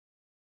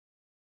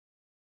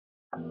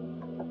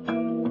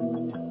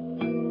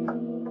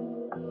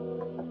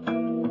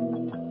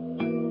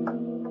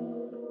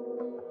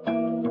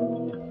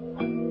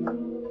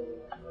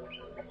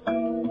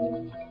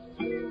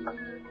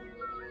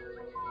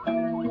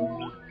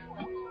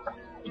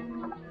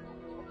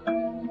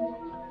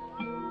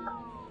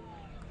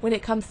When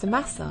it comes to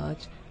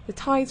massage, the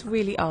Thais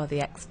really are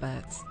the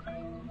experts.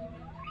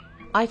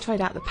 I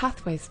tried out the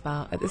Pathways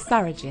spa at the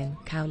Sarojin,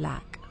 Khao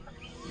Lak.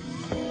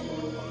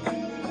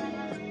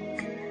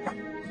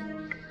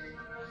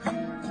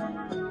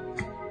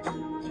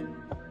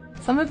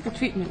 Some of the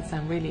treatments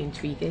sound really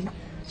intriguing.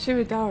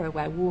 Shirodara,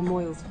 where warm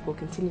oils pour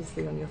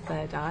continuously on your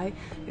third eye,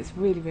 it's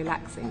really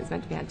relaxing. It's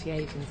meant to be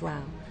anti-aging as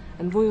well.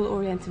 And Royal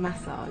Oriental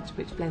Massage,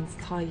 which blends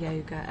Thai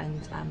yoga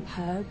and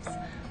herbs.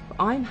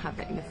 I'm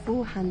having a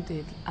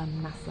four-handed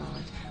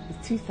massage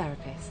with two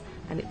therapists,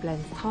 and it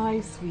blends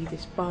Thai,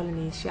 Swedish,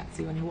 Balinese,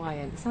 Shiatsu and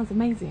Hawaiian. It sounds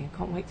amazing. I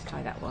can't wait to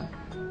try that one.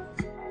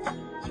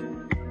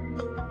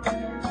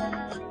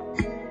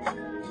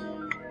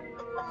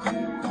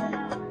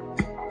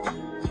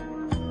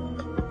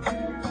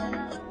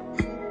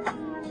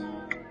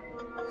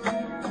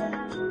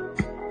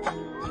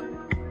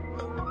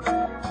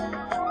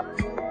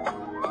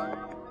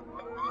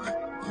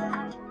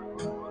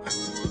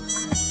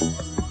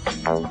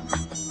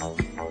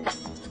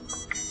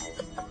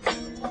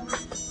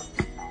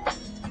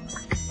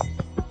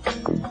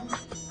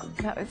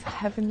 That was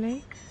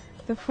heavenly.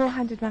 The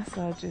four-handed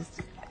massage is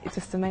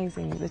just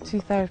amazing. The two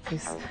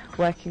therapists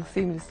working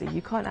seamlessly.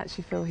 You can't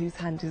actually feel whose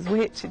hand is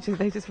which.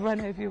 They just run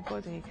over your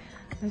body.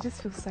 I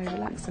just feel so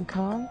relaxed and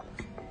calm.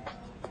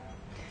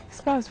 The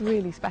spa is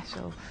really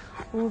special.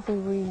 All the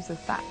rooms are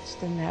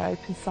thatched and they're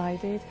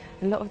open-sided.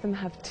 A lot of them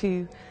have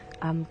two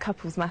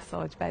couples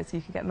massage beds, so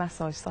you can get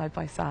massaged side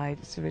by side.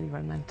 It's really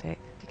romantic.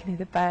 You can hear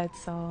the birds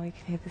song, you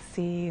can hear the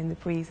sea and the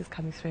breezes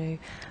coming through.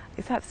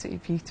 It's absolutely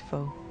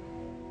beautiful.